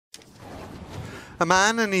A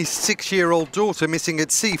man and his 6-year-old daughter missing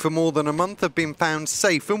at sea for more than a month have been found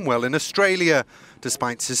safe and well in Australia.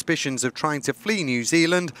 Despite suspicions of trying to flee New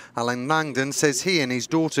Zealand, Alan Langdon says he and his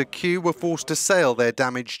daughter Q were forced to sail their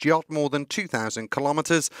damaged yacht more than 2,000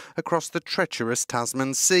 kilometres across the treacherous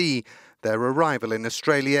Tasman Sea. Their arrival in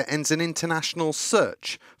Australia ends an international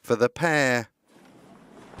search for the pair.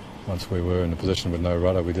 Once we were in a position with no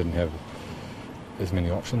rudder, we didn't have as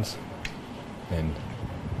many options, and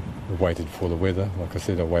we waited for the weather. Like I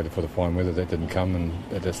said, I waited for the fine weather. That didn't come, and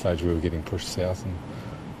at that stage we were getting pushed south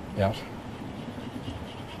and out.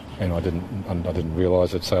 And I didn't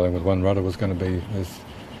realise that sailing with one rudder was going to be as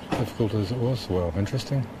difficult as it was. Well,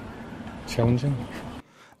 interesting, challenging.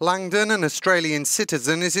 Langdon, an Australian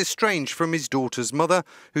citizen, is estranged from his daughter's mother,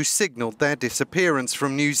 who signalled their disappearance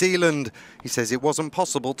from New Zealand. He says it wasn't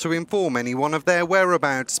possible to inform anyone of their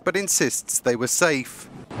whereabouts, but insists they were safe.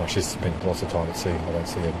 Well, she's spent lots of time at sea. I don't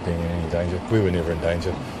see her being in any danger. We were never in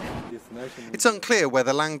danger. It's unclear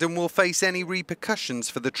whether Langdon will face any repercussions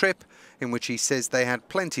for the trip, in which he says they had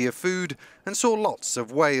plenty of food and saw lots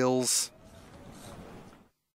of whales.